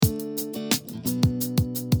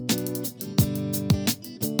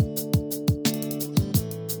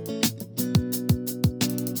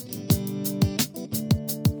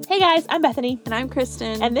guys, I'm Bethany. And I'm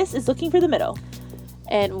Kristen. And this is Looking for the Middle.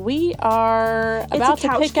 And we are about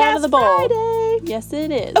to pick out of the bowl. Friday. Yes, it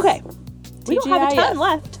is. Okay. We don't have a ton TGIF.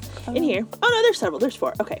 left in here. Oh, no, there's several. There's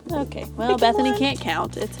 4. Okay. Okay. Well, Pick Bethany one. can't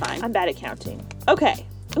count. It's fine. I'm bad at counting. Okay.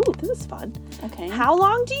 Ooh, this is fun. Okay. How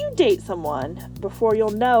long do you date someone before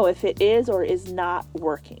you'll know if it is or is not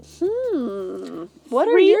working? What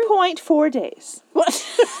are your... 3.4 days. What?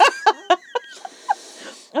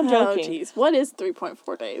 I'm joking. Oh, jeez. What is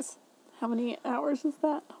 3.4 days? How many hours is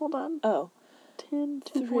that? Hold on. Oh. 10,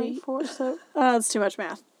 2.4, so... Oh, that's too much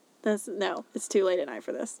math. No, it's too late at night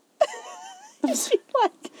for this.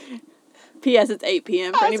 Like, P.S. It's 8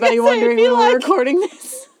 p.m. for I was anybody gonna say, wondering it'd be when we're like- recording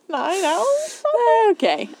this. 9 hours?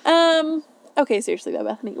 Okay. Okay, seriously though,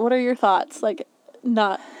 Bethany, what are your thoughts? Like,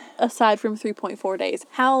 not aside from 3.4 days,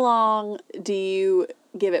 how long do you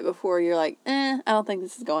give it before you're like, I don't think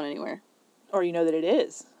this is going anywhere? Or you know that it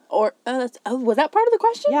is. Or, was that part of the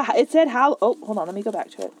question? Yeah, it said hold on, let me go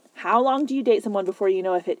back to it. How long do you date someone before you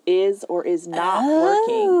know if it is or is not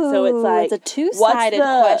working? So it's like, it's a two-sided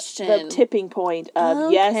question. The tipping point of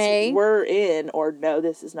Okay. yes, we're in, or no,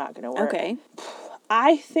 this is not going to work. Okay.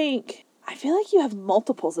 I feel like you have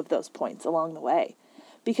multiples of those points along the way.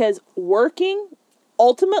 Because working,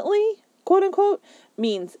 ultimately, quote unquote,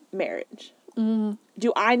 means marriage.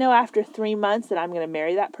 Do I know after 3 months that I'm going to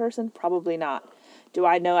marry that person? Probably not. Do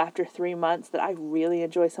I know after 3 months that I really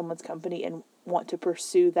enjoy someone's company and want to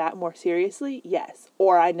pursue that more seriously? Yes.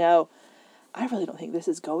 Or I know, I really don't think this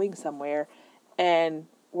is going somewhere and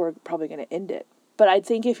we're probably going to end it. But I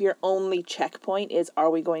think if your only checkpoint is,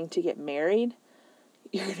 are we going to get married?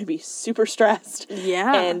 You're going to be super stressed.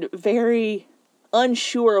 Yeah. And very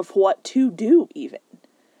unsure of what to do even.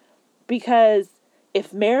 Because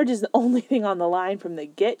if marriage is the only thing on the line from the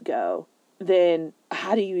get-go, then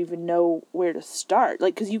how do you even know where to start?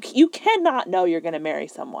 Like, because you cannot know you're going to marry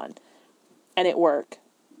someone and it work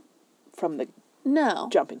from the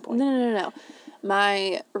jumping point. No.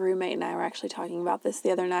 My roommate and I were actually talking about this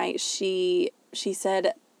the other night. She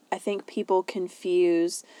said, I think people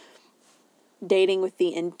confuse dating with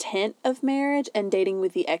the intent of marriage and dating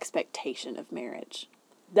with the expectation of marriage.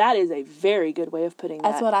 That is a very good way of putting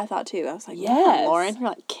that. That's what I thought too. I was like, Yes. yeah, Lauren, you're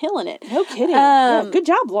like killing it. No kidding. Yeah, good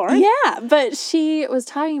job, Lauren. Yeah, but she was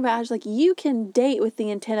talking about, I was like, you can date with the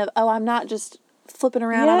intent of, I'm not just flipping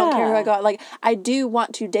around. I don't care who I go out. Like, I do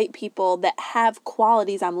want to date people that have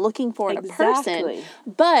qualities I'm looking for in a person,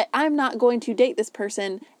 but I'm not going to date this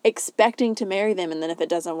person expecting to marry them, and then if it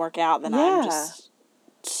doesn't work out, then I'm just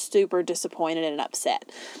super disappointed and upset.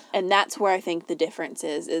 And that's where I think the difference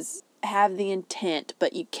is have the intent,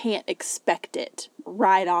 but you can't expect it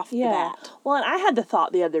right off the bat. Well, and I had the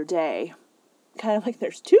thought the other day, kind of like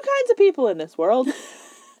there's 2 kinds of people in this world.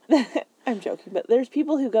 I'm joking, but there's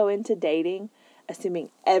people who go into dating assuming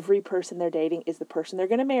every person they're dating is the person they're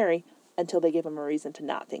going to marry until they give them a reason to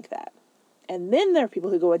not think that. And then there are people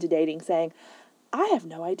who go into dating saying, I have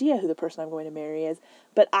no idea who the person I'm going to marry is,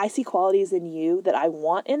 but I see qualities in you that I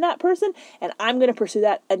want in that person, and I'm going to pursue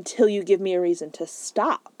that until you give me a reason to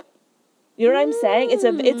stop. You know what I'm saying?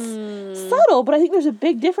 It's subtle, but I think there's a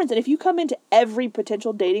big difference. And if you come into every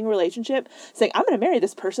potential dating relationship saying, I'm going to marry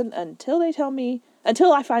this person until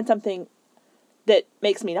I find something that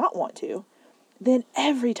makes me not want to, then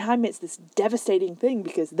every time it's this devastating thing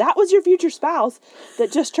because that was your future spouse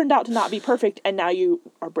that just turned out to not be perfect and now you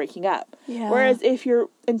are breaking up. Yeah. Whereas if you're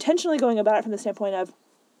intentionally going about it from the standpoint of,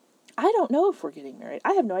 I don't know if we're getting married.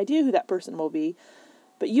 I have no idea who that person will be.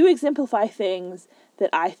 But you exemplify things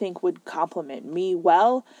that I think would complement me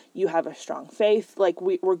well. You have a strong faith. Like,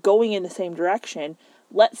 we're going in the same direction.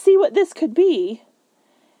 Let's see what this could be.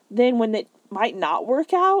 Then when it might not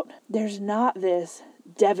work out, there's not this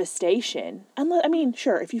devastation. Unless, I mean,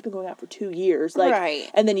 sure, if you've been going out for 2 years, like, right.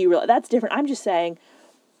 And then you realize, that's different. I'm just saying,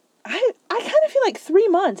 I kind of feel like 3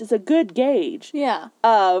 months is a good gauge. Yeah.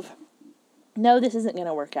 Of, no, this isn't going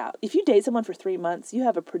to work out. If you date someone for 3 months, you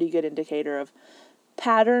have a pretty good indicator of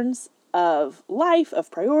patterns of life, of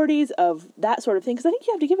priorities, of that sort of thing. Because I think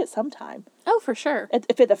you have to give it some time. Oh, for sure.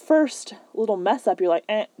 If at the first little mess up, you're like,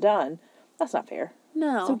 done. That's not fair.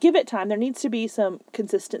 No. So give it time. There needs to be some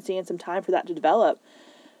consistency and some time for that to develop.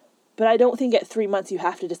 But I don't think at 3 months you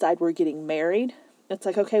have to decide we're getting married. It's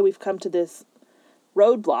like, okay, we've come to this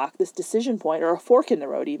roadblock, this decision point, or a fork in the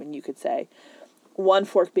road even, you could say. One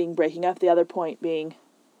fork being breaking up, the other point being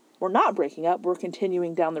we're not breaking up, we're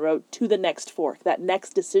continuing down the road to the next fork, that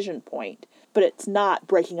next decision point. But it's not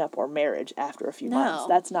breaking up or marriage after a few months.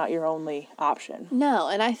 That's not your only option. No,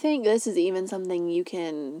 and I think this is even something you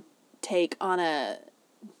can take on a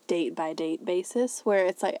date-by-date basis, where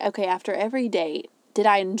it's like, okay, after every date, did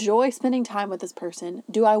I enjoy spending time with this person?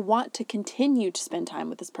 Do I want to continue to spend time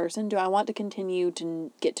with this person? Do I want to continue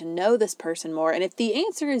to get to know this person more? And if the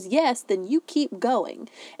answer is yes, then you keep going.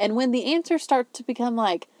 And when the answer starts to become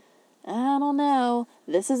like, I don't know,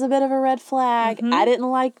 this is a bit of a red flag, I didn't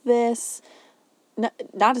like this,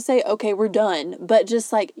 not to say, okay, we're done, but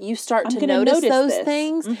just like you start to notice those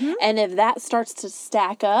things. And if that starts to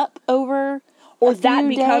stack up over or that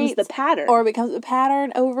becomes the pattern. Or it becomes a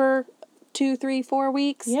pattern over 2, 3, 4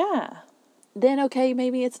 weeks. Yeah. Then, okay,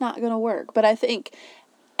 maybe it's not going to work. But I think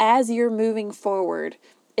as you're moving forward,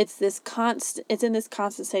 it's in this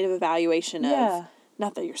constant state of evaluation of,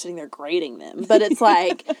 not that you're sitting there grading them, but it's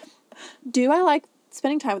like, do I like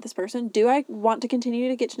spending time with this person? Do I want to continue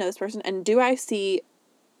to get to know this person? And do I see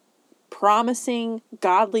promising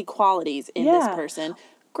godly qualities in this person?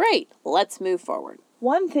 Great. Let's move forward.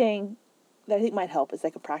 One thing that I think might help is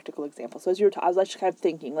like a practical example. So as you were I was just kind of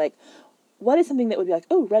thinking, like, what is something that would be like,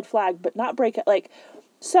 oh, red flag, but not break it? Like,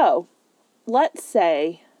 so let's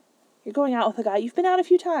say you're going out with a guy, you've been out a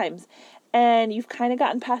few times, and you've kind of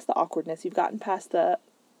gotten past the awkwardness. You've gotten past the,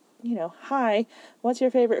 hi, what's your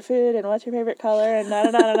favorite food, and what's your favorite color, and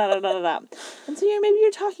da-da-da-da-da-da-da-da. And so maybe you're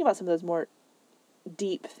talking about some of those more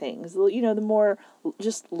deep things, the more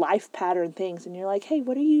just life pattern things, and you're like, hey,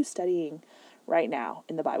 what are you studying right now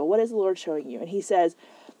in the Bible? What is the Lord showing you? And he says,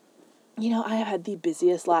 I have had the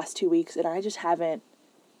busiest last 2 weeks, and I just haven't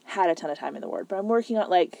had a ton of time in the Word. But I'm working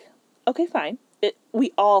on, okay, fine.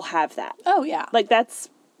 We all have that. Oh, yeah. That's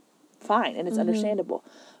fine, and it's understandable.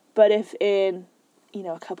 But if in,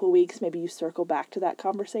 a couple of weeks, maybe you circle back to that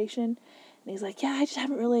conversation, and he's like, yeah, I just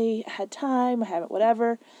haven't really had time, I haven't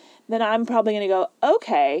whatever, then I'm probably going to go,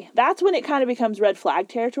 okay, that's when it kind of becomes red flag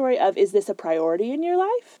territory of, is this a priority in your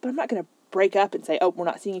life? But I'm not going to break up and say, oh, we're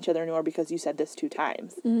not seeing each other anymore because you said this 2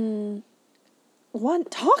 times.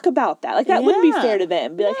 Talk about that. That wouldn't be fair to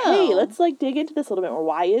them. Be like, hey, let's dig into this a little bit more.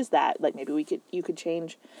 Why is that? Maybe you could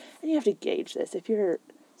change, and you have to gauge this. If you're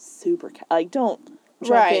super, don't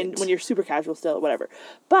jump in when you're super casual still, whatever.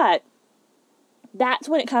 But that's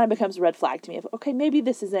when it kind of becomes a red flag to me of, okay, maybe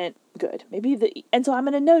this isn't good. And so I'm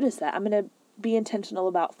going to notice that. I'm going to be intentional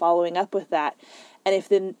about following up with that. And if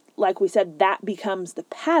then, like we said, that becomes the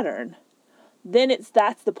pattern, then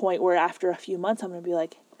that's the point where after a few months, I'm going to be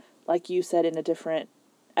like you said in a different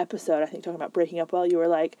episode, I think talking about breaking up well, you were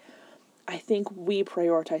like, I think we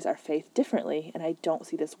prioritize our faith differently, and I don't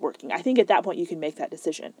see this working. I think at that point you can make that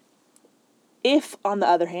decision. If, on the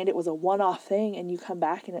other hand, it was a one-off thing and you come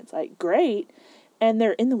back and it's like, great, and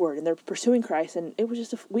they're in the Word and they're pursuing Christ, and it was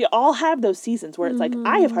just, we all have those seasons where it's like,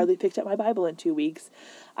 I have hardly picked up my Bible in 2 weeks.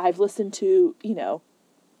 I've listened to,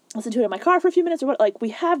 listen to it in my car for a few minutes or what, we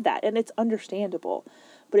have that, and it's understandable.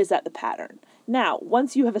 But is that the pattern? Now,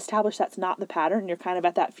 once you have established that's not the pattern, and you're kind of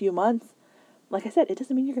at that few months, like I said, it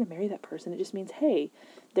doesn't mean you're going to marry that person. It just means, hey,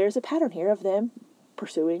 there's a pattern here of them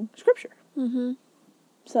pursuing Scripture.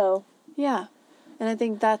 So. Yeah. And I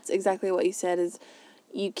think that's exactly what you said is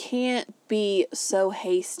you can't be so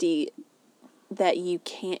hasty that you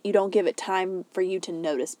don't give it time for you to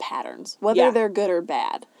notice patterns, whether they're good or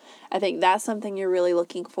bad. I think that's something you're really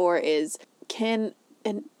looking for is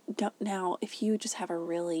now, if you just have a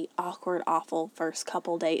really awkward, awful first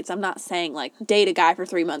couple dates, I'm not saying date a guy for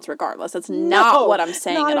 3 months regardless. That's not what I'm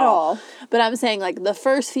saying at all. But I'm saying the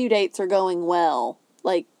first few dates are going well.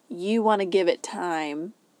 You want to give it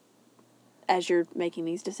time as you're making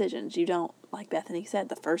these decisions. You don't, like Bethany said,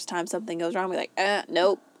 the first time something goes wrong, be like,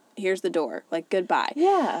 nope, here's the door. Goodbye.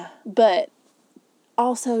 Yeah. But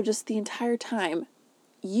also just the entire time,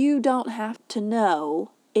 you don't have to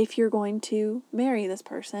know if you're going to marry this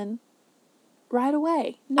person right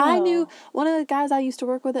away. No. I knew one of the guys I used to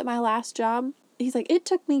work with at my last job, he's like, it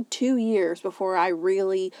took me 2 years before I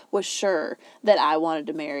really was sure that I wanted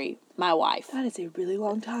to marry my wife. That is a really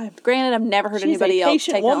long time. Granted, I've never heard anybody else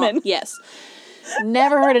take woman. that long. Yes.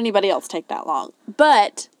 Never heard anybody else take that long.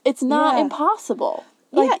 But it's not impossible.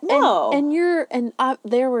 No.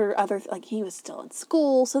 There were other, he was still in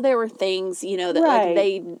school, so there were things, that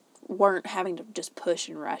they weren't having to just push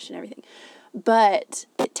and rush and everything. But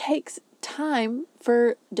it takes time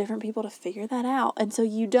for different people to figure that out. And so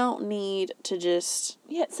you don't need to just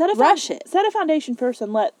rush it. Set a foundation first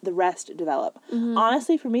and let the rest develop.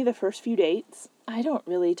 Honestly, for me, the first few dates, I don't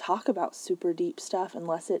really talk about super deep stuff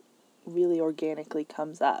unless it really organically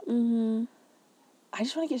comes up. I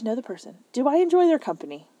just want to get to know the person. Do I enjoy their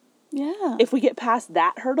company? Yeah. If we get past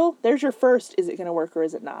that hurdle, there's your first, is it going to work or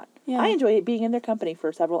is it not? Yeah. I enjoy being in their company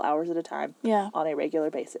for several hours at a time. Yeah. On a regular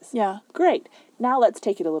basis. Yeah. Great. Now let's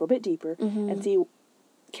take it a little bit deeper and see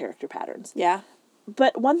character patterns. Yeah.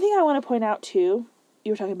 But one thing I want to point out too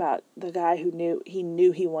you were talking about the guy who knew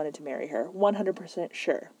he wanted to marry her. 100%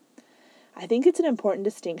 sure. I think it's an important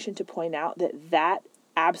distinction to point out that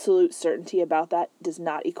absolute certainty about that does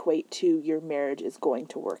not equate to your marriage is going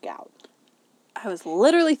to work out. I was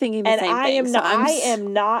literally thinking the same thing. I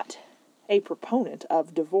am not a proponent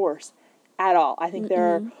of divorce at all. I think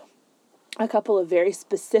there are a couple of very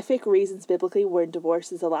specific reasons biblically where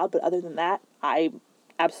divorce is allowed, but other than that, I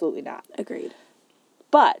absolutely not. Agreed.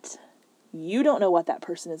 But you don't know what that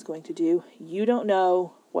person is going to do. You don't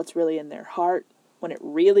know what's really in their heart when it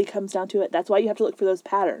really comes down to it. That's why you have to look for those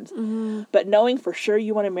patterns. Mm-hmm. But knowing for sure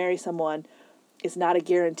you want to marry someone is not a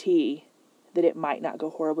guarantee that it might not go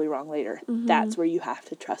horribly wrong later. Mm-hmm. That's where you have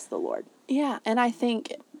to trust the Lord. Yeah, and I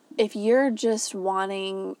think if you're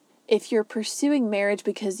pursuing marriage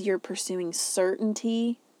because you're pursuing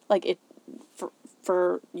certainty, like it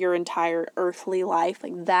for your entire earthly life,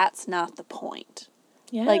 like that's not the point.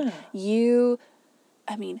 Yeah. Like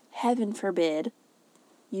heaven forbid,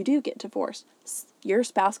 you do get divorced. Your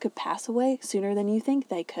spouse could pass away sooner than you think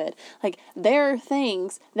they could. Like, there are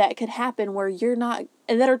things that could happen where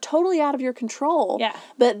that are totally out of your control. Yeah.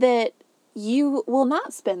 But that you will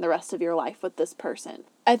not spend the rest of your life with this person.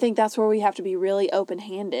 I think that's where we have to be really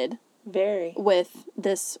open-handed. Very. With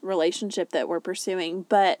this relationship that we're pursuing.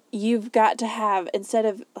 But you've got to have, instead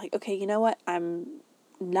of like, okay, you know what? I'm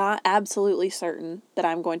not absolutely certain that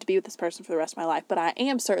I'm going to be with this person for the rest of my life, but I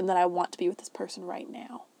am certain that I want to be with this person right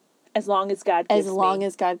now. As long as God gives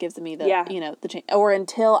me the, the chance. Or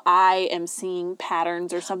until I am seeing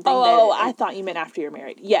patterns or something. I thought you meant after you're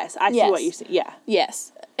married. Yes, I see what you see. Yeah.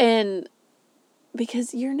 Yes. And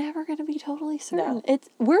because you're never going to be totally certain. No.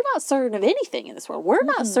 We're not certain of anything in this world. We're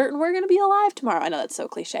not certain we're going to be alive tomorrow. I know that's so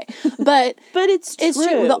cliche. But it's true. It's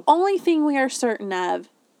true. The only thing we are certain of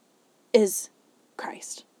is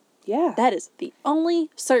Christ. Yeah. That is the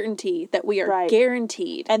only certainty that we are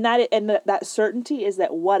guaranteed. And that certainty is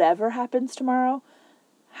that whatever happens tomorrow,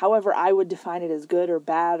 however I would define it as good or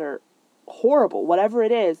bad or horrible, whatever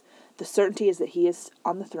it is, the certainty is that he is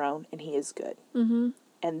on the throne and he is good. Mm-hmm.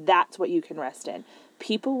 And that's what you can rest in.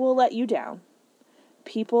 People will let you down.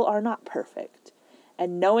 People are not perfect.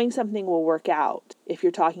 And knowing something will work out, if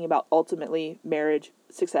you're talking about ultimately marriage,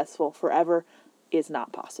 successful forever, is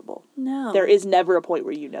not possible. No. There is never a point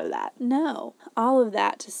where you know that. No. All of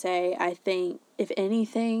that to say, I think, if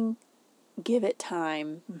anything, give it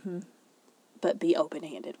time, but be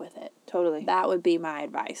open-handed with it. Totally. That would be my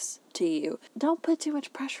advice to you. Don't put too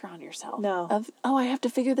much pressure on yourself. No. I have to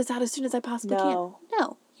figure this out as soon as I possibly can.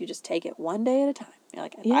 No. You just take it one day at a time. You're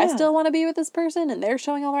like, if Yeah. I still want to be with this person and they're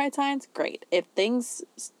showing all the right signs, great. If things...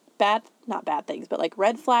 not bad things, but like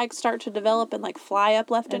red flags start to develop and like fly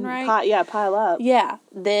up left and right. Pile up. Yeah,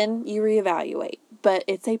 then you reevaluate. But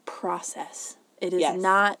it's a process. It is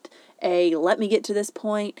not a let me get to this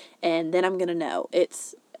point and then I'm going to know.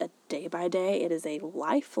 It's a day by day. It is a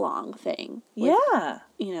lifelong thing. With,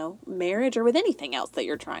 marriage or with anything else that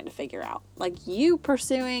you're trying to figure out. Like you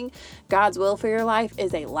pursuing God's will for your life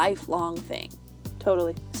is a lifelong thing.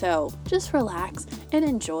 Totally. So just relax and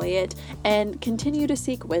enjoy it and continue to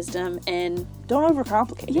seek wisdom and don't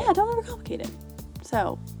overcomplicate it. Yeah, don't overcomplicate it.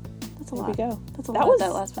 So that's a lot. There we go. That's a that lot. Was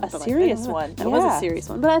that last one. A serious one. That was a serious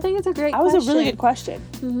one. But I think it's a great question. That was a really good question.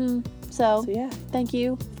 Mm-hmm. So yeah. Thank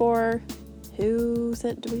you for who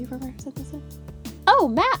said, do we remember who said this in? Oh,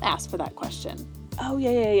 Matt asked for that question. Oh,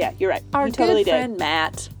 yeah. You're right. Our you totally good friend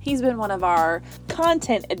Matt. He's been one of our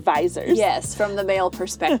content advisors. Yes, from the male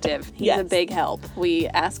perspective. He's a big help. We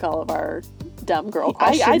ask all of our dumb girl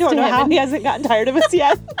questions. I don't know how he hasn't gotten tired of us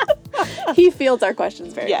yet. He fields our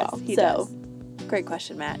questions very well. He does. Great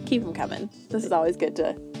question, Matt. Keep them coming. This is always good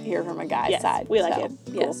to hear from a guy's side. We like it.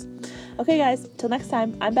 Cool. Yes. Okay, guys. Till next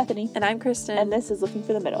time, I'm Bethany. And I'm Kristen. And this is Looking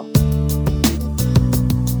for the Middle.